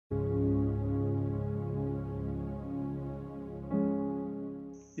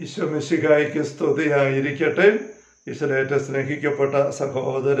ഈശോ മിശിഹായ്ക്ക് സ്തുതിയായിരിക്കട്ടെ. ഈശോയേറ്റ സ്നേഹിക്കപ്പെട്ട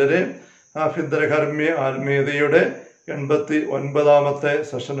സഹോദരരെ, ആഭ്യന്തരകർമ്മ്യ ആത്മീയതയുടെ 89ാമത്തെ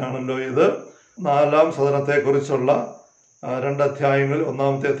സെഷനാണല്ലോ ഇത്. 4-ാം സദനത്തെക്കുറിച്ചുള്ള 2 അധ്യായങ്ങൾ.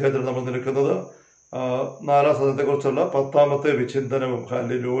 1-ാമത്തെ അധ്യായത്തിൽ നമ്മൾ നിൽക്കുന്നത് 4-ാം സദനത്തെക്കുറിച്ചുള്ള 10ാമത്തെ വിചിന്തനവും.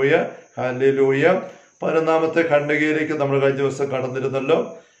 Hallelujah hallelujah. 11ാമത്തെ ഖണ്ഡികയിലേക്ക് നമ്മൾ കഴിഞ്ഞ ദിവസം കടന്നിരുന്നല്ലോ.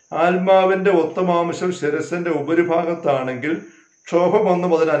 ആത്മാവിന്റെ ഉത്തമാംശം ശിരസിന്റെ ഉപരിഭാഗത്താണെങ്കിൽ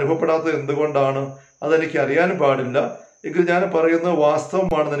ക്ഷോഭമൊന്നും അതിന് അനുഭവപ്പെടാത്തത് എന്തുകൊണ്ടാണ്? അതെനിക്ക് അറിയാനും പാടില്ല. എങ്കിൽ ഞാൻ പറയുന്നത്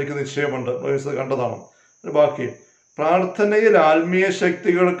വാസ്തവമാണെന്ന് എനിക്ക് നിശ്ചയമുണ്ട്. കണ്ടതാണ്. ബാക്കി പ്രാർത്ഥനയിൽ ആത്മീയ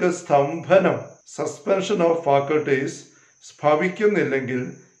ശക്തികൾക്ക് സ്തംഭനം, സസ്പെൻഷൻ ഓഫ് ഫാക്കൾട്ടീസ് ഭവിക്കുന്നില്ലെങ്കിൽ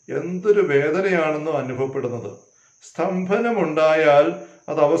എന്തൊരു വേദനയാണെന്ന് അനുഭവപ്പെടുന്നത്. സ്തംഭനമുണ്ടായാൽ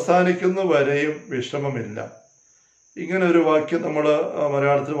അത് അവസാനിക്കുന്നവരെയും വിഷമമില്ല. ഇങ്ങനെ ഒരു വാക്യം നമ്മൾ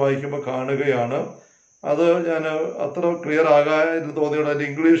മലയാളത്തിൽ വായിക്കുമ്പോൾ കാണുകയാണ്. അത് ഞാൻ അത്ര ക്ലിയർ ആകാൻ തോന്നിയുള്ള അതിൻ്റെ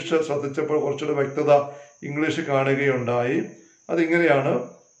ഇംഗ്ലീഷ് ശ്രദ്ധിച്ചപ്പോൾ കുറച്ചുകൂടെ വ്യക്തത ഇംഗ്ലീഷ് കാണുകയുണ്ടായി. അതിങ്ങനെയാണ്: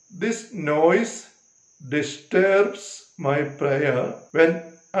 this noise disturbs my prayer when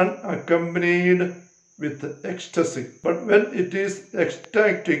unaccompanied with ecstasy, but when it is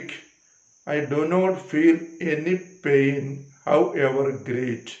ecstatic, I do not feel any pain, however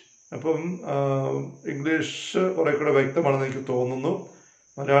great. അപ്പം ഇംഗ്ലീഷ് കുറെ കൂടെ വ്യക്തമാണെന്ന് എനിക്ക് തോന്നുന്നു.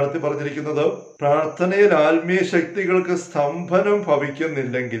 മലയാളത്തിൽ പറഞ്ഞിരിക്കുന്നത്, പ്രാർത്ഥനയിൽ ആത്മീയ ശക്തികൾക്ക് സ്തംഭനം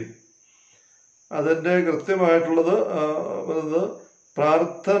ഭവിക്കുന്നില്ലെങ്കിൽ, അതിൻ്റെ കൃത്യമായിട്ടുള്ളത്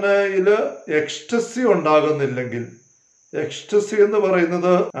പ്രാർത്ഥനയില് എക്സ്റ്റസി ഉണ്ടാകുന്നില്ലെങ്കിൽ. എക്സ്റ്റസി എന്ന്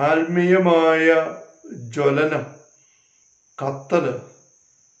പറയുന്നത് ആത്മീയമായ ജ്വലനം, കത്തല്.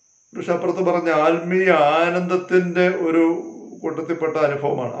 പക്ഷെ അപ്പുറത്ത് പറഞ്ഞ ആത്മീയ ആനന്ദത്തിന്റെ ഒരു കൂട്ടത്തിൽപ്പെട്ട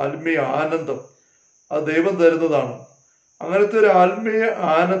അനുഭവമാണ്. ആത്മീയ ആനന്ദം അത് ദൈവം തരുന്നതാണ്. അങ്ങനത്തെ ഒരു ആത്മീയ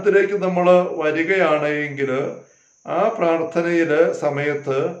ആനന്ദത്തിലേക്ക് നമ്മൾ വരികയാണെങ്കിൽ ആ പ്രാർത്ഥനയിലെ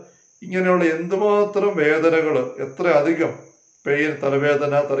സമയത്ത് ഇങ്ങനെയുള്ള എന്തുമാത്രം വേദനകൾ, എത്ര അധികം പെയിൻ,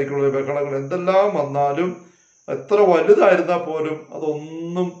 തലവേദന, തലയ്ക്കുള്ള ബഹളങ്ങൾ എന്തെല്ലാം വന്നാലും, എത്ര വലുതായിരുന്നാൽ പോലും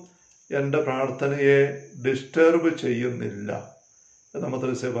അതൊന്നും എൻ്റെ പ്രാർത്ഥനയെ ഡിസ്റ്റർബ് ചെയ്യുന്നില്ല എന്ന് നമ്മൾ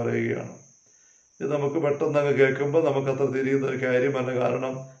തെരേസ പറയുകയാണ്. ഇത് നമുക്ക് പെട്ടെന്ന് അങ്ങ് കേൾക്കുമ്പോൾ നമുക്കത്ര തിരിയുന്ന ഒരു കാര്യമല്ല.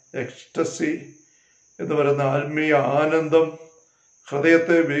 കാരണം എക്സ്റ്റസി എന്ന് പറയുന്ന ആത്മീയ ആനന്ദം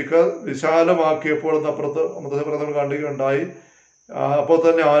ഹൃദയത്തെ വിശാലമാക്കിയപ്പോൾ എന്നപ്പുറത്ത് നമ്മൾ കാണുകയുണ്ടായി. അപ്പോൾ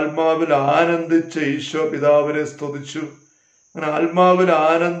തന്നെ ആത്മാവിൽ ആനന്ദിച്ച് ഈശോ പിതാവിനെ സ്തുതിച്ചു. അങ്ങനെ ആത്മാവിൽ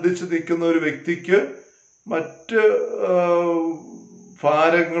ആനന്ദിച്ച് നിൽക്കുന്ന ഒരു വ്യക്തിക്ക് മറ്റ്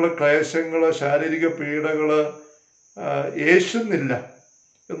ഭാരങ്ങള്, ക്ലേശങ്ങള്, ശാരീരിക പീഡകള് യേശുന്നില്ല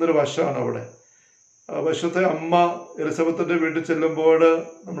എന്നൊരു വശമാണ് അവിടെ. വശത്തെ അമ്മ എലിസബത്തിന്റെ വീട്ടിൽ ചെല്ലുമ്പോൾ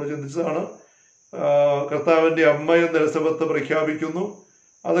നമ്മൾ ചിന്തിച്ചതാണ്. കർത്താവിന്റെ അമ്മ എന്ന് എലിസബത്ത് പ്രഖ്യാപിക്കുന്നു.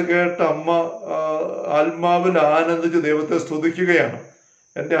 അത് കേട്ട് അമ്മ ആത്മാവിൽ ആനന്ദിച്ച് ദൈവത്തെ സ്തുതിക്കുകയാണ്.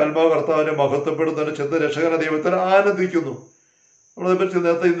 എൻ്റെ ആത്മാവ് കർത്താവിനെ മഹത്വപ്പെടുന്നതിന് ചെന്ന് രക്ഷകന ദൈവത്തിൽ ആനന്ദിക്കുന്നു. നമ്മളതിപ്പറ്റി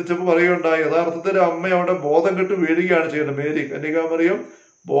നേരത്തെ ചിന്തിച്ചപ്പോൾ പറയുകയുണ്ടായി, യഥാർത്ഥത്തിൽ അമ്മ അവിടെ ബോധം കെട്ട് വീഴുകയാണ് ചെയ്യേണ്ടത്. മേരി, കന്യകാമറിയം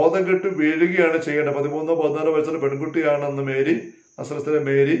ബോധം കെട്ട് വീഴുകയാണ് ചെയ്യേണ്ടത്. 13-14 വയസ്സുള്ള പെൺകുട്ടിയാണെന്ന് മേരി, നസറത്തിലെ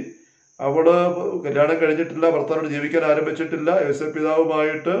മേരി. അവള് കല്യാണം കഴിഞ്ഞിട്ടില്ല, ഭർത്താവിനോട് ജീവിക്കാൻ ആരംഭിച്ചിട്ടില്ല. യോസേപ്പ്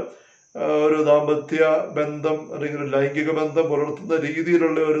പിതാവുമായിട്ട് ഒരു ദാമ്പത്യ ബന്ധം അല്ലെങ്കിൽ ഒരു ലൈംഗിക ബന്ധം പുലർത്തുന്ന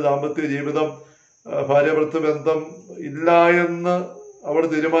രീതിയിലുള്ള ഒരു ദാമ്പത്യ ജീവിതം, ഭാര്യാഭർത്തൃ ബന്ധം ഇല്ല എന്ന് അവൾ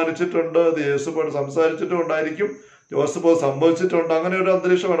തീരുമാനിച്ചിട്ടുണ്ട്. അത് യേശുപ്പോട് സംസാരിച്ചിട്ടുണ്ടായിരിക്കും, ജോസഫ് സംഭവിച്ചിട്ടുണ്ട്. അങ്ങനെ ഒരു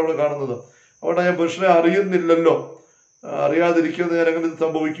അന്തരീക്ഷമാണ് അവൾ കാണുന്നത്. അവിടെ ഞാൻ പുരുഷനെ അറിയുന്നില്ലല്ലോ, അറിയാതിരിക്കുന്നത് ഞാൻ എങ്ങനെ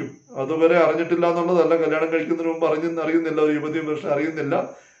സംഭവിക്കും? അതുവരെ അറിഞ്ഞിട്ടില്ല എന്നുള്ളതല്ല, കല്യാണം കഴിക്കുന്നതിന് മുമ്പ് അറിയുന്നില്ല, ഒരു യുവതിയും പുരുഷനെ അറിയുന്നില്ല.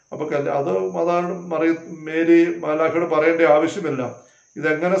 അപ്പൊ അതാണ് മേരി മാലാഖയോട് പറയേണ്ട ആവശ്യമില്ല.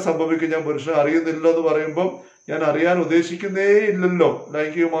 ഇതെങ്ങനെ സംഭവിക്കും? ഞാൻ പുരുഷനെ അറിയുന്നില്ല എന്ന് പറയുമ്പോൾ ഞാൻ അറിയാൻ ഉദ്ദേശിക്കുന്നേ ഇല്ലല്ലോ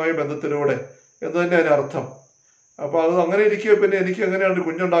ലൈംഗികമായ ബന്ധത്തിലൂടെ എന്ന് തന്നെ അതിനർത്ഥം. അപ്പൊ അത് അങ്ങനെ ഇരിക്കുക, പിന്നെ എനിക്ക് എങ്ങനെയാണ്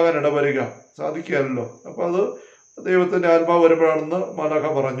കുഞ്ഞുണ്ടാകാൻ ഇടവരിക? സാധിക്കുകയല്ലോ. അപ്പൊ അത് ദൈവത്തിന്റെ ആത്മാവ് വരുമ്പോഴാണെന്ന് മാലാഖ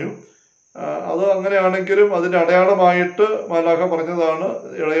പറഞ്ഞു. അത് അങ്ങനെയാണെങ്കിലും അതിന്റെ അടയാളമായിട്ട് മാലാഖ പറഞ്ഞതാണ്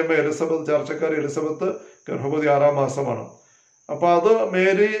ഇളയമ്മ എലിസബത്ത്, ചർച്ചക്കാരി എലിസബത്ത് ഗർഭവതി 6-ാം മാസമാണ്. അപ്പൊ അത്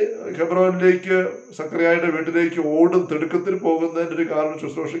മേരി ഹെബ്രോനിലേക്ക്, സക്കറിയായുടെ വീട്ടിലേക്ക് തിടുക്കത്തിൽ പോകുന്നതിൻ്റെ ഒരു കാരണം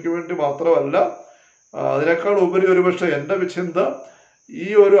ശുശ്രൂഷയ്ക്ക് വേണ്ടി മാത്രമല്ല, അതിനേക്കാൾ ഉപരി ഒരുപക്ഷെ എൻ്റെ ചിന്ത ഈ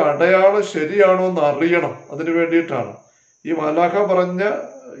ഒരു അടയാളം ശരിയാണോ എന്ന് അറിയണം. അതിനു വേണ്ടിയിട്ടാണ് ഈ മാലാഖ പറഞ്ഞ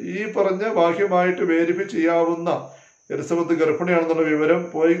ബാഹ്യമായിട്ട് വേരിഫൈ ചെയ്യാവുന്ന എലിസബത്ത് ഗർഭിണിയാണെന്നുള്ള വിവരം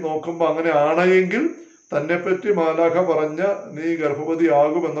പോയി നോക്കുമ്പോൾ അങ്ങനെ ആണെങ്കിൽ തന്നെപ്പറ്റി മാലാഖ പറഞ്ഞ നീ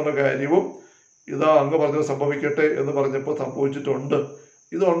ഗർഭവതിയാകും എന്നുള്ള കാര്യവും ഇതാ അങ്ങ് പറഞ്ഞത് സംഭവിക്കട്ടെ എന്ന് പറഞ്ഞപ്പോൾ സംഭവിച്ചിട്ടുണ്ട്.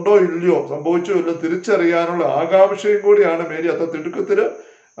 ഇതുണ്ടോ ഇല്ലയോ, സംഭവിച്ചോ ഇല്ലയോ തിരിച്ചറിയാനുള്ള ആകാംക്ഷയും കൂടിയാണ് മേരി അത്ര തിടുക്കത്തില്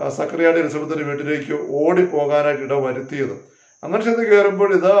സക്കറിയായുടെ എലിസബത്തിന്റെ വീട്ടിലേക്ക് ഓടിപ്പോകാനായിട്ട് ഇട വരുത്തിയത്. അങ്ങനെ ചെന്ന്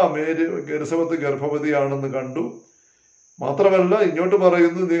കയറുമ്പോൾ ഇതാ മേരി എലിസബത്ത് ഗർഭവതിയാണെന്ന് കണ്ടു. മാത്രമല്ല ഇങ്ങോട്ട്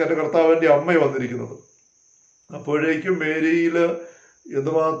പറയുന്നു, നീ എൻ്റെ കർത്താവിൻ്റെ അമ്മ വന്നിരിക്കുന്നത്. അപ്പോഴേക്കും മേരിയിൽ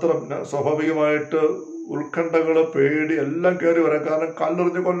എന്തുമാത്രം സ്വാഭാവികമായിട്ട് ഉത്കണ്ഠകൾ, പേടി എല്ലാം കയറി വരാം. കാരണം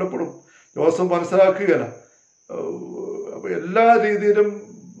കല്ലെറിഞ്ഞ് കൊല്ലപ്പെടും. ജോസഫ് മനസ്സിലാക്കുകയല്ല. അപ്പൊ എല്ലാ രീതിയിലും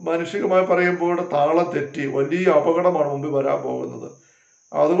മാനുഷികമായി പറയുമ്പോൾ താളം തെറ്റി വലിയ അപകടമാണ് മുമ്പിൽ വരാൻ പോകുന്നത്.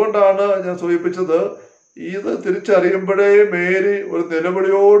 അതുകൊണ്ടാണ് ഞാൻ സൂചിപ്പിച്ചത്, ഇത് തിരിച്ചറിയുമ്പോഴേ മേരി ഒരു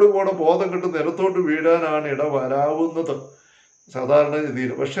നിലവിളിയോടുകൂടെ ബോധം കിട്ടി നിലത്തോട്ട് വീഴാനാണ് ഇട വരാവുന്നത് സാധാരണ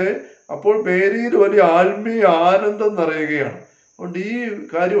രീതിയിൽ. പക്ഷേ അപ്പോൾ മേരിയിൽ വലിയ ആത്മീയ ആനന്ദം നിറയുകയാണ്. അതുകൊണ്ട് ഈ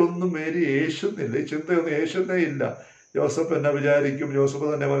കാര്യം ഒന്നും മേരി ഏശുന്നില്ല, ഈ ചിന്തയൊന്നും ഏശുന്നേ ഇല്ല. ജോസഫ് എന്നെ വിചാരിക്കും, ജോസഫ്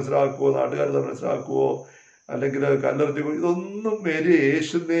തന്നെ മനസ്സിലാക്കുവോ, നാട്ടുകാർ തന്നെ മനസ്സിലാക്കുവോ, അല്ലെങ്കിൽ കല്ലെറിഞ്ഞു, ഇതൊന്നും മേരി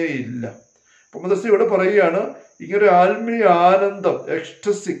യേശുന്നേ ഇല്ല. അപ്പം മദ്രസ ഇവിടെ പറയുകയാണ്, ഇങ്ങനെ ആത്മീയ ആനന്ദം,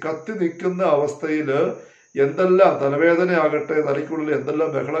 എക്സ്റ്റസി കത്തി നിൽക്കുന്ന അവസ്ഥയിൽ എന്തെല്ലാം തലവേദനയാകട്ടെ, തലയ്ക്കുള്ളിൽ എന്തെല്ലാം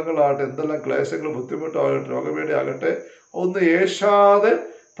ബഹളങ്ങളാകട്ടെ, എന്തെല്ലാം ക്ലേശങ്ങൾ, ബുദ്ധിമുട്ടാകട്ടെ, രോഗപീഠയാകട്ടെ, ഒന്ന് ഏശാതെ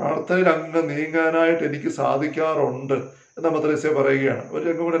പ്രാർത്ഥനയിൽ അങ്ങ് നീങ്ങാനായിട്ട് എനിക്ക് സാധിക്കാറുണ്ട് എന്ന മദ്രസ പറയുകയാണ്. ഒരു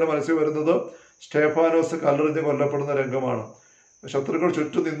രംഗം കൂടെ എൻ്റെ മനസ്സിൽ വരുന്നത് സ്റ്റേഫാനോസ് കല്ലെറിഞ്ഞ് കൊല്ലപ്പെടുന്ന രംഗമാണ്. ശത്രുക്കൾ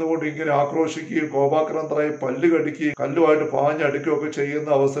ചുറ്റും നിന്നുകൊണ്ട് ഇങ്ങനെ ആക്രോശിക്കുകയും കോപാക്രാന്തരായി പല്ല് കടിക്കുകയും കല്ലുമായിട്ട് പാഞ്ഞടിക്കുകയൊക്കെ ചെയ്യുന്ന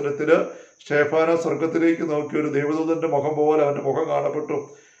അവസരത്തിൽ സ്റ്റേഫാനോസ് സ്വർഗത്തിലേക്ക് നോക്കി ഒരു ദൈവദൂതന്റെ മുഖം പോലെ അവന്റെ മുഖം കാണപ്പെട്ടു.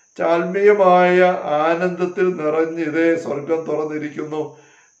 ആത്മീയമായ ആനന്ദത്തിൽ നിറഞ്ഞ് ഇതേ സ്വർഗം തുറന്നിരിക്കുന്നു,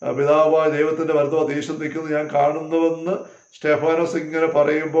 പിതാവായ ദൈവത്തിന്റെ വലതുഭാഗത്ത് യേശു നിൽക്കുന്നു, ഞാൻ കാണുന്നുവെന്ന് സ്റ്റേഫാനോസ് ഇങ്ങനെ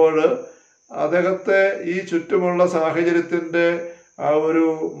പറയുമ്പോൾ അദ്ദേഹത്തെ ഈ ചുറ്റുമുള്ള സാഹചര്യത്തിന്റെ ആ ഒരു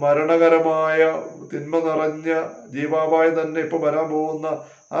മരണകരമായ തിന്മ നിറഞ്ഞ ജീവാപായം തന്നെ ഇപ്പൊ വരാൻ പോകുന്ന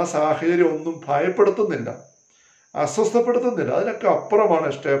ആ സാഹചര്യം ഒന്നും ഭയപ്പെടുത്തുന്നില്ല, അസ്വസ്ഥപ്പെടുത്തുന്നില്ല. അതിനൊക്കെ അപ്പുറമാണ്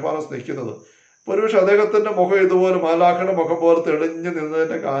സ്റ്റേഫാനോസ് നിൽക്കുന്നത്. ഒരുപക്ഷെ അദ്ദേഹത്തിന്റെ മുഖം ഇതുപോലെ മാലാഖയുടെ മുഖം പോലെ തെളിഞ്ഞു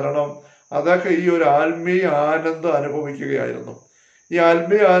നിന്നതിന്റെ കാരണം അദ്ദേഹം ഈ ഒരു ആത്മീയ ആനന്ദം അനുഭവിക്കുകയായിരുന്നു. ഈ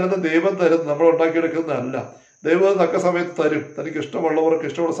ആത്മീയ ആനന്ദം ദൈവം തരുന്നത്, നമ്മൾ ഉണ്ടാക്കിയെടുക്കുന്നതല്ല. ദൈവം തക്ക സമയത്ത് തരും. തനിക്ക് ഇഷ്ടമുള്ളവർക്ക്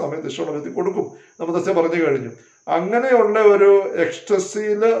ഇഷ്ടമുള്ള സമയത്ത് ഇഷ്ടമുള്ള വ്യക്തി കൊടുക്കും. നമ്മദസ്യ പറഞ്ഞു കഴിഞ്ഞു. അങ്ങനെയുള്ള ഒരു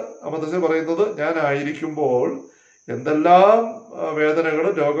എക്സ്റ്റസിയിൽ നമ്മദസ്യ പറയുന്നത്, ഞാൻ ആയിരിക്കുമ്പോൾ എന്തെല്ലാം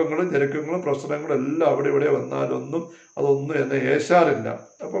വേദനകളും രോഗങ്ങളും ഞെരുക്കങ്ങളും പ്രശ്നങ്ങളും എല്ലാം അവിടെ ഇവിടെ വന്നാലൊന്നും അതൊന്നും എന്നെ ഏശാറില്ല.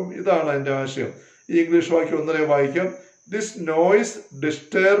 അപ്പം ഇതാണ് എൻ്റെ ആശയം. ഈ ഇംഗ്ലീഷ് വാക്യം ഒന്നിനെ വായിക്കാം. This noise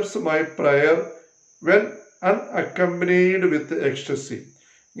disturbs my prayer when അൺഅക്കമ്പനീഡ് with ecstasy.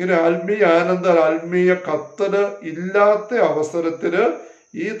 ഇങ്ങനെ ആത്മീയ ആനന്ദ, ആത്മീയ കത്തല് ഇല്ലാത്ത അവസരത്തില്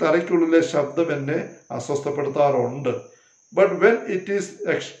ഈ തലയ്ക്കുള്ളിലെ ശബ്ദം എന്നെ അസ്വസ്ഥപ്പെടുത്താറുണ്ട്. But when it is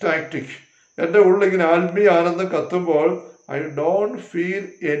ecstatic, എൻ്റെ ഉള്ളിൽ ഇങ്ങനെ ആത്മീയ ആനന്ദം കത്തുമ്പോൾ I don't feel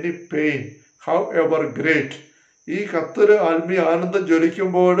any pain how ever great. ഈ കത്തല് ആത്മീയ ആനന്ദം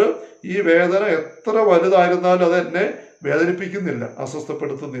ജ്വലിക്കുമ്പോൾ ഈ വേദന എത്ര വലുതായിരുന്നാലും അതെന്നെ വേദനിപ്പിക്കുന്നില്ല,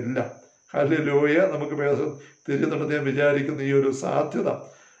 അസ്വസ്ഥപ്പെടുത്തുന്നില്ല. ഹല്ലേലൂയ. നമുക്ക് വേദന തിരിയുന്നുണ്ടെന്ന് ഞാൻ വിചാരിക്കുന്ന ഈ ഒരു സാധ്യത,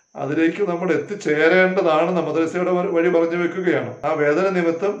 അതിലേക്ക് നമ്മൾ എത്തിച്ചേരേണ്ടതാണ്. മദ്രസയുടെ വഴി പറഞ്ഞു വെക്കുകയാണ്. ആ വേദന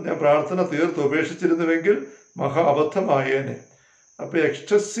നിമിത്തം ഞാൻ പ്രാർത്ഥന തീർത്ത് ഉപേക്ഷിച്ചിരുന്നുവെങ്കിൽ മഹാ അബദ്ധമായേനെ. അപ്പൊ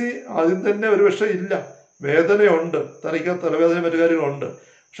എക്സ്റ്റസി ആദ്യം തന്നെ ഒരുപക്ഷെ ഇല്ല, വേദനയുണ്ട്, തനിക്ക് തലവേദന മറ്റു കാര്യങ്ങളുണ്ട്.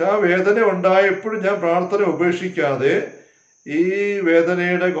 പക്ഷെ ആ വേദന ഉണ്ടായപ്പോഴും ഞാൻ പ്രാർത്ഥന ഉപേക്ഷിക്കാതെ ഈ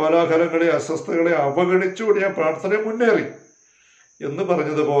വേദനയുടെ കോലാഹലങ്ങളെ, അസ്വസ്ഥതകളെ അവഗണിച്ചുകൊണ്ട് ഞാൻ പ്രാർത്ഥനയെ മുന്നേറി എന്ന്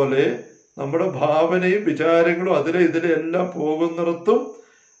പറഞ്ഞതുപോലെ നമ്മുടെ ഭാവനയും വിചാരങ്ങളും അതിലെ ഇതിലെ എല്ലാം പോകുന്നിടത്തും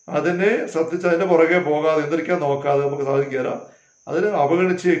അതിനെ ശ്രദ്ധിച്ച് അതിന്റെ പുറകെ പോകാതെ എന്തിരിക്കാൻ നോക്കാതെ നമുക്ക് സാധിക്കില്ല. അതിനെ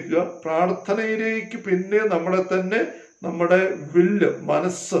അവഗണിച്ചേക്കുക. പ്രാർത്ഥനയിലേക്ക് പിന്നെ നമ്മളെ തന്നെ നമ്മുടെ വില്ല്,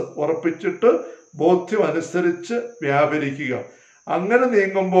 മനസ്സ് ഉറപ്പിച്ചിട്ട് ബോധ്യം അനുസരിച്ച് വ്യാപരിക്കുക. അങ്ങനെ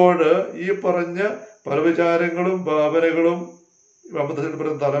നീങ്ങുമ്പോൾ ഈ പറഞ്ഞ പല വിചാരങ്ങളും ഭാവനകളും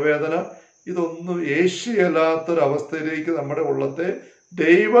തലവേദന ഇതൊന്നും ഏഷ്യയല്ലാത്തൊരവസ്ഥയിലേക്ക് നമ്മുടെ ഉള്ളത്തെ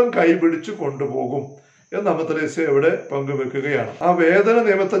ദൈവം കൈപിടിച്ചു കൊണ്ടുപോകും എന്ന് തെരേസ ഇവിടെ പങ്കുവെക്കുകയാണ്. ആ വേദന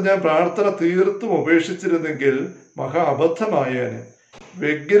നിമിത്തം ഞാൻ പ്രാർത്ഥന തീർത്തും ഉപേക്ഷിച്ചിരുന്നെങ്കിൽ മഹാ അബദ്ധമായേനെ.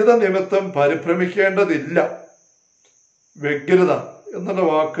 വ്യഗ്രത നിമിത്തം പരിഭ്രമിക്കേണ്ടതില്ല. വ്യഗ്രത എന്നുള്ള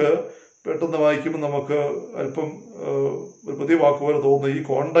വാക്ക് പെട്ടെന്ന് വായിക്കുമ്പോൾ നമുക്ക് അല്പം ഒരു പുതിയ വാക്ക് പോലെ തോന്നുന്നു ഈ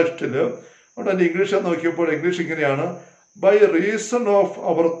കോണ്ടക്സ്റ്റില്. അവിടെ എൻ്റെ ഇംഗ്ലീഷ് നോക്കിയപ്പോൾ ഇംഗ്ലീഷ് ഇങ്ങനെയാണ്, by reason of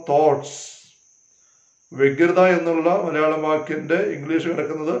our thoughts. വ്യഗ്രത എന്നുള്ള മലയാളം വാക്കിന്റെ ഇംഗ്ലീഷ്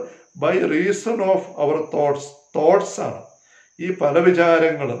കിടക്കുന്നത് by reason of our thoughts. Thoughts ആണ് ഈ പല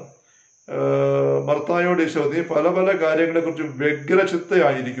വിചാരങ്ങൾ. ഭർത്തായോട് ഈശോ, നീ പല പല കാര്യങ്ങളെക്കുറിച്ച്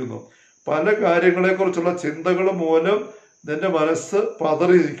വ്യഗ്രചിത്തയായിരിക്കുന്നു. പല കാര്യങ്ങളെക്കുറിച്ചുള്ള ചിന്തകൾ മൂലം നിന്റെ മനസ്സ്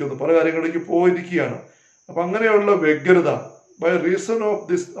പതറിയിരിക്കുന്നു, പല കാര്യങ്ങളിലേക്ക് പോയിരിക്കുകയാണ്. അപ്പൊ അങ്ങനെയുള്ള വ്യഗ്രത, by reason of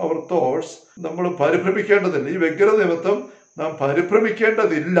this our thoughts, നമ്മൾ പരിഭ്രമിക്കേണ്ടതില്ല. ഈ വ്യഗ്രത നിമിത്തം നാം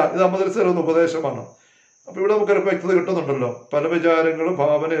പരിഭ്രമിക്കേണ്ടതില്ല. ഇത് അമദ്രസയുടെ ഉപദേശമാണ്. അപ്പൊ ഇവിടെ നമുക്കൊരു വ്യക്തത കിട്ടുന്നുണ്ടല്ലോ. പല വിചാരങ്ങളും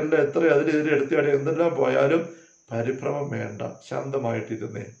ഭാവന എല്ലാം എത്ര അതിലെതിരെ എടുത്തിയാടി എന്തെല്ലാം പോയാലും പരിഭ്രമം വേണ്ട,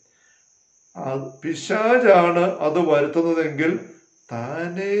 ശാന്തമായിട്ടിരുന്നേ. പിശാചാണ് അത് വരുത്തുന്നതെങ്കിൽ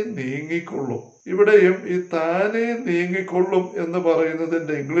താനേ നീങ്ങിക്കൊള്ളും. ഇവിടെയും ഈ താനേ നീങ്ങിക്കൊള്ളും എന്ന്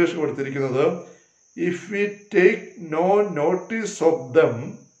പറയുന്നതിന്റെ ഇംഗ്ലീഷ് കൊടുത്തിരിക്കുന്നത് if we take no notice of them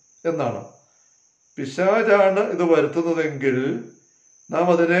എന്നാണ്. പിശാചാണ് ഇത് വരുത്തുന്നതെങ്കിൽ നാം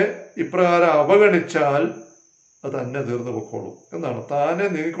അതിനെ ഇപ്രകാരം അവഗണിച്ചാൽ അത് തന്നെ തീർന്നു പൊക്കോളും എന്നാണ്. താനെ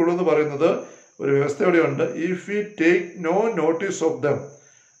നീങ്ങിക്കൊള്ളും എന്ന് പറയുന്നത് ഒരു വ്യവസ്ഥ എവിടെയുണ്ട്. If we take no notice of them,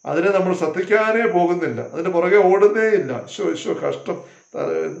 അതിനെ നമ്മൾ ശ്രദ്ധിക്കാനേ പോകുന്നില്ല, അതിന്റെ പുറകെ ഓടുന്നേ ഇല്ല. കഷ്ടം,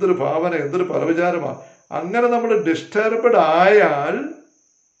 എന്തൊരു ഭാവന, എന്തൊരു പരവിചാരമാണ്. അങ്ങനെ നമ്മൾ ഡിസ്റ്റർബഡ് ആയാൽ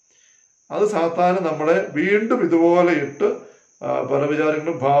അത് സാത്താന് നമ്മളെ വീണ്ടും ഇതുപോലെ ഇട്ട്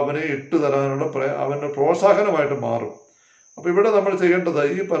പരവിചാരങ്ങളും ഭാവനയും ഇട്ട് തരാനുള്ള അവന്റെ പ്രോത്സാഹനമായിട്ട് മാറും. അപ്പൊ ഇവിടെ നമ്മൾ ചെയ്യേണ്ടത്,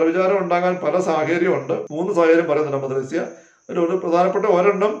 ഈ പരവിചാരം ഉണ്ടാകാൻ പല സാഹചര്യമുണ്ട്. 3 സാഹചര്യം പറയുന്നുണ്ട് മദ്രസ്യ. അതിലൊരു പ്രധാനപ്പെട്ട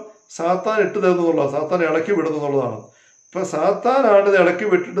ഒരെണ്ണം സാത്താൻ ഇട്ട് തരുന്നതുള്ള, സാത്താൻ ഇളക്കി വിടുന്നുള്ളതാണ്. ഇപ്പൊ സാത്താനാണ് ഇത് ഇളക്കി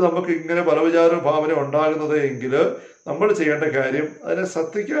വിട്ടിട്ട് നമുക്ക് ഇങ്ങനെ പലവിചാര ഭാവന ഉണ്ടാകുന്നത് എങ്കിൽ നമ്മൾ ചെയ്യേണ്ട കാര്യം അതിനെ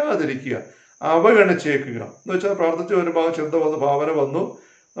ശ്രദ്ധിക്കാതിരിക്കുക, അവഗണിച്ചേക്കുക. എന്ന് വെച്ചാൽ പ്രാർത്ഥിച്ച് വരുമ്പോൾ ആ ചിന്ത വന്ന്, ഭാവന വന്നു,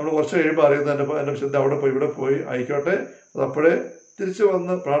 നമ്മൾ കുറച്ച് കഴിയുമ്പോൾ അറിയുന്നത് എൻ്റെ ചിന്ത അവിടെ പോയി ഇവിടെ പോയി ആയിക്കോട്ടെ, അതപ്പോഴേ തിരിച്ചു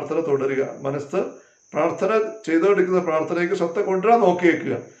വന്ന് പ്രാർത്ഥന തുടരുക. മനസ്സ് പ്രാർത്ഥന ചെയ്തുകൊണ്ടിരിക്കുന്ന പ്രാർത്ഥനയ്ക്ക് ശ്രദ്ധ കൊണ്ടുവരാൻ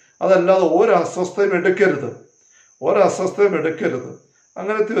നോക്കിയേക്കുക. അതല്ലാതെ ഒരസ്വസ്ഥയും എടുക്കരുത്.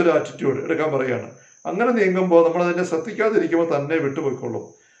 അങ്ങനത്തെ ഒരു ആറ്റിറ്റ്യൂഡ് എടുക്കാൻ പറയുകയാണ്. അങ്ങനെ നീങ്ങുമ്പോൾ നമ്മൾ അതിനെ ശ്രദ്ധിക്കാതിരിക്കുമ്പോൾ തന്നെ വിട്ടുപോയിക്കൊള്ളും.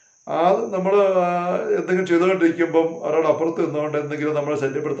 നമ്മൾ എന്തെങ്കിലും ചെയ്തുകൊണ്ടിരിക്കുമ്പം ഒരാൾ അപ്പുറത്ത് നിന്നുകൊണ്ട് എന്തെങ്കിലും നമ്മളെ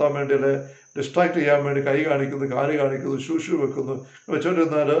ശല്യപ്പെടുത്താൻ വേണ്ടി, അല്ലെ ഡിസ്ട്രാക്ട് ചെയ്യാൻ വേണ്ടി കൈ കാണിക്കുന്നു, കാല് കാണിക്കുന്നു, ഷൂ വെക്കുന്നു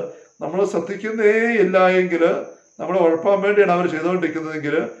വെച്ചുകൊണ്ടിരുന്നാൽ നമ്മൾ ശ്രദ്ധിക്കുന്നേ ഇല്ല എങ്കിൽ, നമ്മളെ ഉഴപ്പാൻ വേണ്ടിയാണ് അവർ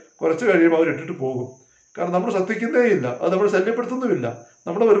ചെയ്തുകൊണ്ടിരിക്കുന്നതെങ്കിൽ കുറച്ച് കഴിയുമ്പോൾ അവർ ഇട്ടിട്ട് പോകും. കാരണം നമ്മൾ ശ്രദ്ധിക്കുന്നേ ഇല്ല, അത് നമ്മൾ ശല്യപ്പെടുത്തുന്നുമില്ല,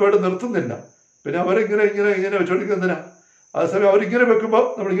 നമ്മുടെ പരിപാടി നിർത്തുന്നില്ല. പിന്നെ അവരിങ്ങനെ വെച്ചുകൊണ്ടിരിക്കുന്നത് എന്തിനാ? അതേസമയം അവരിങ്ങനെ വെക്കുമ്പോൾ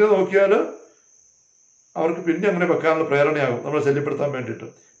നമ്മളിങ്ങനെ നോക്കിയാൽ അവർക്ക് പിന്നെ അങ്ങനെ വെക്കാനുള്ള പ്രേരണയാകും, നമ്മളെ ശല്യപ്പെടുത്താൻ വേണ്ടിയിട്ട്.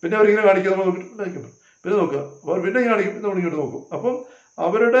 പിന്നെ അവരിങ്ങനെ കാണിക്കുക, നമ്മൾ പിന്നെ നോക്കുക, അവർ പിന്നെ ഇങ്ങനെ കാണിക്കും, നമ്മളിങ്ങോട്ട് നോക്കും. അപ്പം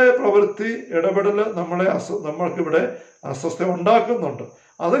അവരുടെ പ്രവൃത്തി, ഇടപെടൽ നമ്മൾക്കിവിടെ അസ്വസ്ഥ ഉണ്ടാക്കുന്നുണ്ട്.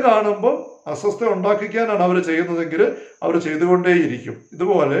 അത് കാണുമ്പോൾ അസ്വസ്ഥ ഉണ്ടാക്കിക്കാനാണ് അവർ ചെയ്യുന്നതെങ്കിൽ അവർ ചെയ്തുകൊണ്ടേയിരിക്കും.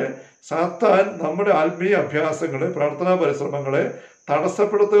 ഇതുപോലെ സാത്താൻ നമ്മുടെ ആത്മീയ അഭ്യാസങ്ങളെ, പ്രാർത്ഥനാ പരിശ്രമങ്ങളെ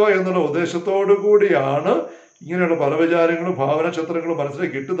തടസ്സപ്പെടുത്തുക എന്നുള്ള ഉദ്ദേശത്തോടു കൂടിയാണ് ഇങ്ങനെയുള്ള പല വിചാരങ്ങളും ഭാവന ചിത്രങ്ങളും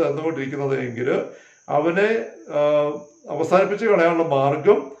മനസ്സിലേക്ക് ഇട്ട് തന്നുകൊണ്ടിരിക്കുന്നത് എങ്കിൽ അവനെ അവസാനിപ്പിച്ച് കളയാനുള്ള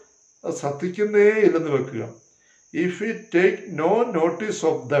മാർഗം ശ്രദ്ധിക്കുന്നേ ഇല്ലെന്ന് വെക്കുക. If you take no notice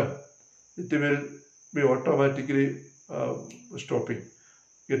of them, it will be automatically stopping,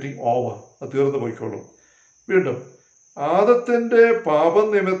 getting over, അത് തീർന്നു പോയിക്കോളും. വീണ്ടും ആദത്തിന്റെ പാപം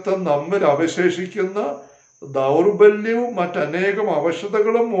നിമിത്തം നമ്മിൽ അവശേഷിക്കുന്ന ദൗർബല്യവും മറ്റനേകം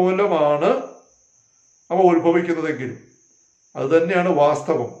അവശതകളും മൂലമാണ് അവ ഉത്ഭവിക്കുന്നതെങ്കിലും അത് തന്നെയാണ്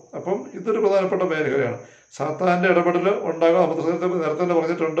വാസ്തവം. അപ്പം ഇതൊരു പ്രധാനപ്പെട്ട മേഖലയാണ്. സാത്താന്റെ ഇടപെടൽ ഉണ്ടാകാം. നമുക്ക് നേരത്തെ തന്നെ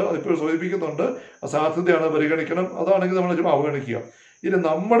പറഞ്ഞിട്ടുണ്ട്, അതിപ്പോൾ സൂചിപ്പിക്കുന്നുണ്ട്. അസാധ്യതയാണ്, പരിഗണിക്കണം. അതാണെങ്കിൽ നമ്മൾ ചുമ്മാ അവഗണിക്കുക. ഇനി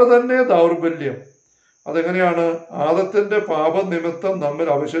നമ്മുടെ തന്നെ ദൗർബല്യം അതെങ്ങനെയാണ്? ആദത്തിന്റെ പാപം നിമിത്തം നമ്മിൽ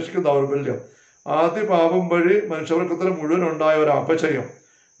അവശേഷിക്കുന്ന ദൗർബല്യം, ആദ്യ പാപം വഴി മനുഷ്യവർഗത്തിന് മുഴുവൻ ഉണ്ടായ ഒരു അപചയം,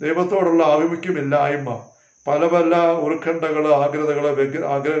 ദൈവത്തോടുള്ള ആഭിമുഖ്യമില്ലായ്മ, പല പല ഉത്കണ്ഠകള്,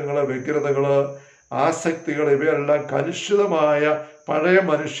 ആഗ്രഹങ്ങള്, വ്യഗ്രതകള്, ആസക്തികൾ, ഇവയെല്ലാം കലുഷിതമായ പഴയ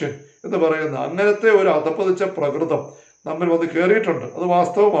മനുഷ്യൻ എന്ന് പറയുന്ന അങ്ങനത്തെ ഒരു അധപ്പതിച്ച പ്രകൃതം നമ്മിൽ വന്ന് കയറിയിട്ടുണ്ട്. അത്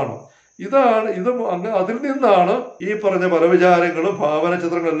വാസ്തവമാണ്. അതിൽ നിന്നാണ് ഈ പറഞ്ഞ പല വിചാരങ്ങളും ഭാവന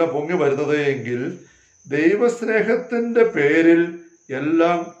ചിത്രങ്ങളെല്ലാം പൊങ്ങി വരുന്നത് എങ്കിൽ ദൈവസ്നേഹത്തിന്റെ പേരിൽ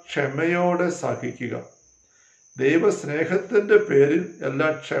എല്ലാം ക്ഷമയോടെ സഹിക്കുക. ദൈവസ്നേഹത്തിന്റെ പേരിൽ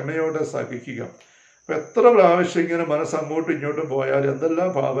എല്ലാം ക്ഷമയോടെ സഹിക്കുക. അപ്പൊ എത്ര പ്രാവശ്യം ഇങ്ങനെ മനസ്സ് അങ്ങോട്ടും ഇങ്ങോട്ടും പോയാൽ, എന്തെല്ലാം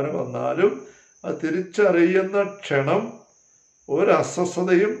ഭാവന വന്നാലും അത് തിരിച്ചറിയുന്ന ക്ഷണം ഒരു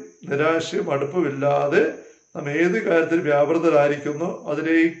അസ്വസ്ഥതയും നിരാശയും അടുപ്പമില്ലാതെ നാം ഏത് കാര്യത്തിൽ വ്യാപൃതരായിരിക്കുന്നു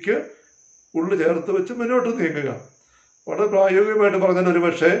അതിലേക്ക് ഉള്ളു ചേർത്ത് വെച്ച് മുന്നോട്ട് നീങ്ങുക. വളരെ പ്രായോഗികമായിട്ട് പറഞ്ഞാൽ ഒരു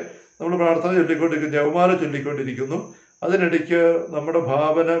പക്ഷേ നമ്മൾ പ്രാർത്ഥന ചൊല്ലിക്കൊണ്ടിരിക്കുന്നു, ജപമാല ചൊല്ലിക്കൊണ്ടിരിക്കുന്നു, അതിനിടയ്ക്ക് നമ്മുടെ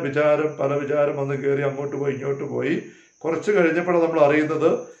ഭാവന, പല വിചാരം വന്ന് കയറി അങ്ങോട്ട് പോയി ഇങ്ങോട്ട് പോയി. കുറച്ച് കഴിഞ്ഞപ്പോഴാണ് നമ്മൾ അറിയുന്നത്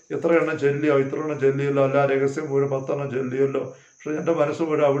ഇത്ര എണ്ണം ചെല്ലിയല്ലോ, എല്ലാ രഹസ്യം മുഴുവൻ 10 എണ്ണം ചെല്ലിയല്ലോ, പക്ഷെ എൻ്റെ മനസ്സ്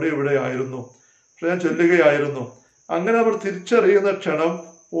മുഴുവൻ അവിടെ ഇവിടെ ആയിരുന്നു, പക്ഷെ ഞാൻ ചൊല്ലുകയായിരുന്നു. അങ്ങനെ നമ്മൾ തിരിച്ചറിയുന്ന ക്ഷണം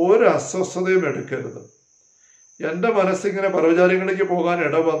ഒരു അസ്വസ്ഥതയും എടുക്കരുത്. എൻ്റെ മനസ്സിങ്ങനെ പരവിചാരങ്ങളിലേക്ക് പോകാൻ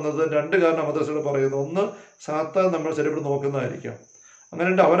ഇടവന്നത് 2 കാരണം മദ്രസയിൽ പറയുന്നു. ഒന്ന്, സാത്താൻ നമ്മൾ ശരിപ്പെട്ട് നോക്കുന്നതായിരിക്കാം. അങ്ങനെ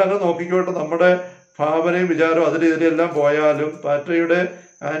അവനങ്ങനെ നോക്കിക്കോട്ടെ, നമ്മുടെ ഭാവനയും വിചാരവും ഇതിലെല്ലാം പോയാലും ബാറ്ററിയുടെ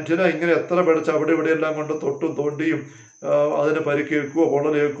ആൻറ്റിന ഇങ്ങനെ എത്ര പഠിച്ച് അവിടെ ഇവിടെയെല്ലാം കൊണ്ട് തൊട്ടും തോണ്ടിയും അതിന് പരിക്കേക്കുകയോ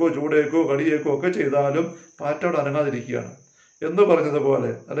പൊള്ളലേക്കോ ചൂടേക്കോ കടിയേക്കോ ഒക്കെ ചെയ്താലും പാറ്റോട് അനങ്ങാതിരിക്കുകയാണ് എന്ന്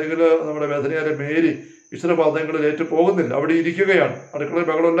പറഞ്ഞതുപോലെ. അല്ലെങ്കിൽ നമ്മുടെ വേദനയാലെ മേരി ഈശ്വരപാദങ്ങളിൽ ഏറ്റു പോകുന്നില്ല, അവിടെ ഇരിക്കുകയാണ്. അടുക്കളയിൽ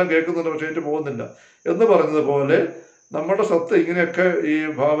ബഹളമെല്ലാം കേൾക്കുന്നുണ്ട്, പക്ഷെ ഏറ്റു പോകുന്നില്ല എന്ന് പറഞ്ഞതുപോലെ നമ്മുടെ സത്ത ഇങ്ങനെയൊക്കെ ഈ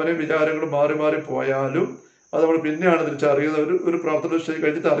ഭാവനയും വിചാരങ്ങളും മാറി മാറി പോയാലും അത് നമ്മൾ പിന്നെയാണ് തിരിച്ചറിയുന്നത്. ഒരു പ്രാർത്ഥന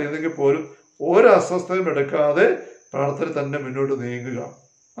കഴിഞ്ഞിട്ട് അറിയുന്നെങ്കിൽ പോലും ഒരു അസ്വസ്ഥതയും എടുക്കാതെ പ്രാർത്ഥന തന്നെ മുന്നോട്ട് നീങ്ങുക.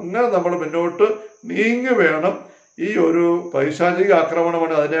 അങ്ങനെ നമ്മൾ മുന്നോട്ട് നീങ്ങി വേണം ഈ ഒരു പൈശാചിക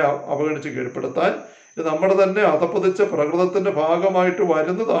ആക്രമണമാണ് അതിനെ അവഗണിച്ച് കീഴ്പ്പെടുത്താൻ. ഇത് നമ്മുടെ തന്നെ അധപ്പതിച്ച പ്രകൃതത്തിന്റെ ഭാഗമായിട്ട്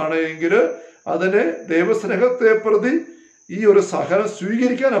വരുന്നതാണ് എങ്കിൽ അതിനെ ദൈവസ്നേഹത്തെ പ്രതി ഈ ഒരു സഹനം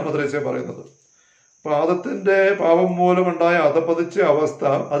സ്വീകരിക്കാൻ അമ്മ പറയുന്നത്. പാദത്തിന്റെ പാപം മൂലമുണ്ടായ അധപ്പതിച്ച അവസ്ഥ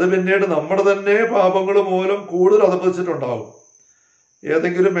അത് പിന്നീട് നമ്മുടെ തന്നെ പാപങ്ങൾ മൂലം കൂടുതൽ അധപ്പതിച്ചിട്ടുണ്ടാവും.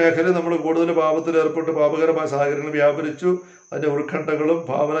 ഏതെങ്കിലും മേഖലയിൽ നമ്മൾ കൂടുതൽ പാപത്തിൽ ഏർപ്പെട്ട് പാപകരമായ സാഹചര്യങ്ങൾ വ്യാപരിച്ചു, അതിന്റെ ഉത്കണ്ഠകളും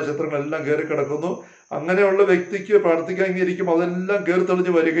ഭാവന ചിത്രങ്ങളും എല്ലാം കയറി കിടക്കുന്നു. അങ്ങനെയുള്ള വ്യക്തിക്ക് പ്രാർത്ഥിക്കാൻ ഇരിക്കും അതെല്ലാം കയറി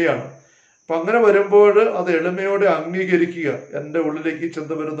തെളിഞ്ഞ് വരികയാണ്. അപ്പൊ അങ്ങനെ വരുമ്പോൾ അത് എളിമയോടെ അംഗീകരിക്കുക. എൻ്റെ ഉള്ളിലേക്ക്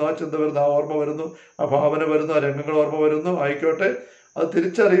ചിന്ത വരുന്നു, ആ ചിന്ത വരുന്നു, ആ ഓർമ്മ വരുന്നു, ആ ഭാവന വരുന്നു, ആ രംഗങ്ങൾ ഓർമ്മ വരുന്നു, ആയിക്കോട്ടെ. അത്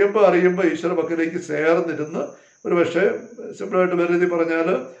തിരിച്ചറിയുമ്പോൾ ഈശ്വര പക്കലേക്ക് ചേർന്നിരുന്ന് ഒരു പക്ഷേ സിമ്പിളായിട്ട് വേറെ രീതി പറഞ്ഞാൽ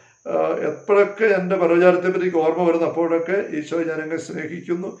എപ്പോഴൊക്കെ എൻ്റെ പരവിചാരത്തെ പറ്റി ഓർമ്മ വരുന്നു അപ്പോഴൊക്കെ ഈശോ ഞാനെന്നെ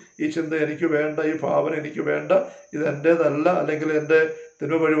സ്നേഹിക്കുന്നു, ഈ ചിന്ത എനിക്ക് വേണ്ട, ഈ ഭാവന എനിക്ക് വേണ്ട, ഇത് എൻ്റേതല്ല, അല്ലെങ്കിൽ എൻ്റെ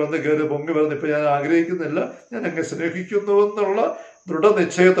തിന്മ വഴി വന്ന് കയറി പൊങ്ങി വരുന്നു, ഇപ്പം ഞാൻ ആഗ്രഹിക്കുന്നില്ല, ഞാൻ എന്നെ സ്നേഹിക്കുന്നു എന്നുള്ള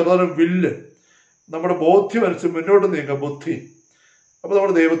ദൃഢനിശ്ചയത്തോടെ വില്ല് നമ്മുടെ ബോധ്യം അനുസരിച്ച് മുന്നോട്ട് നീങ്ങുക ബുദ്ധി. അപ്പോൾ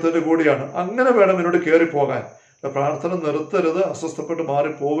നമ്മുടെ ദൈവത്തിൻ്റെ കൂടിയാണ്. അങ്ങനെ വേണം മുന്നോട്ട് കയറിപ്പോകാൻ. പ്രാർത്ഥന നിർത്തരുത്, അസ്വസ്ഥപ്പെട്ട്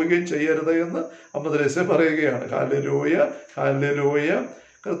മാറിപ്പോവുകയും ചെയ്യരുത് എന്ന് അമ്മ തെരേസ പറയുകയാണ്. Hallelujah, hallelujah.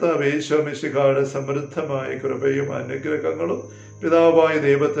 കർത്താവേ ഈശോ മിശിഹായുടെ സമൃദ്ധമായ കൃപയും അനുഗ്രഹങ്ങളും പിതാവായ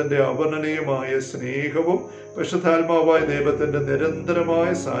ദൈവത്തിന്റെ അവർണ്ണനീയമായ സ്നേഹവും പരിശുദ്ധാത്മാവായ ദൈവത്തിന്റെ നിരന്തരമായ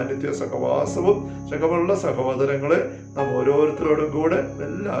സാന്നിധ്യ സഹവാസവും സഹമുള്ള സഹോദരങ്ങളെ നാം ഓരോരുത്തരോടും കൂടെ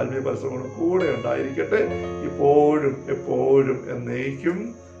എല്ലാ ആത്മീയ പരിശ്രമങ്ങളും കൂടെ ഉണ്ടായിരിക്കട്ടെ, ഇപ്പോഴും എപ്പോഴും എന്നേക്കും.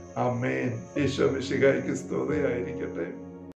 ആമേൻ. ഈശോ മിശിഹായ്ക്ക് സ്തുതിയായിരിക്കട്ടെ.